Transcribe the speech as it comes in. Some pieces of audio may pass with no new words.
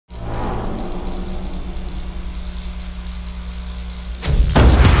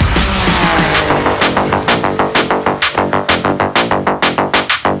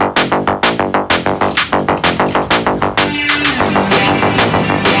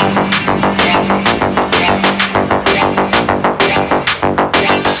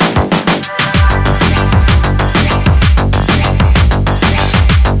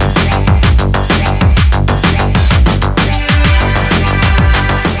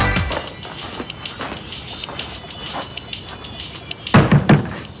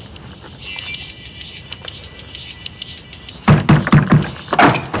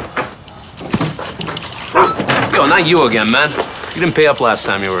not you again, man. You didn't pay up last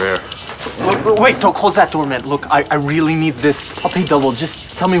time you were here. Wait, don't close that door, man. Look, I really need this. I'll pay double.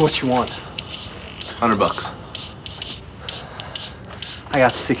 Just tell me what you want. $100. I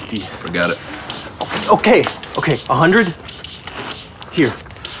got 60. Forget it. Okay, 100? Here.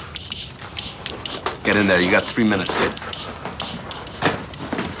 Get in there. You got 3 minutes, kid.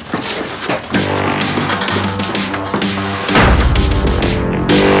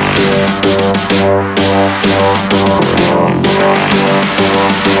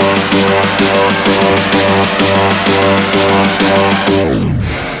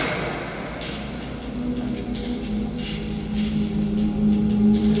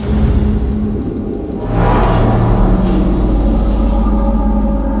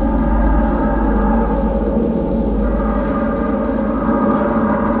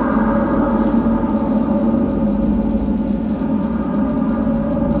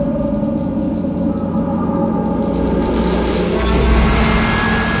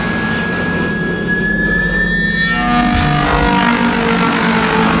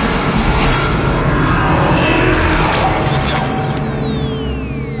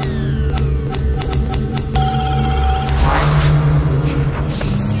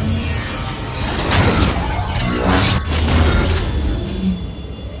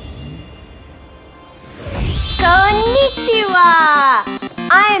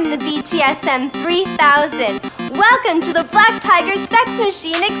 BTSM 3000. Welcome to the Black Tiger Sex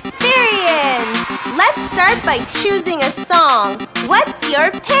Machine Experience. Let's start by choosing a song. What's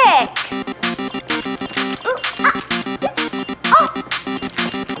your pick?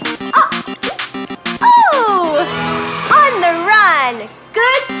 On the run.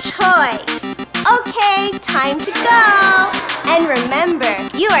 Good choice. Okay, time to go. And remember,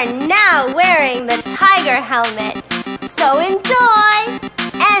 you are now wearing the tiger helmet. So enjoy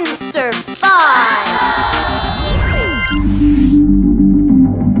and survive!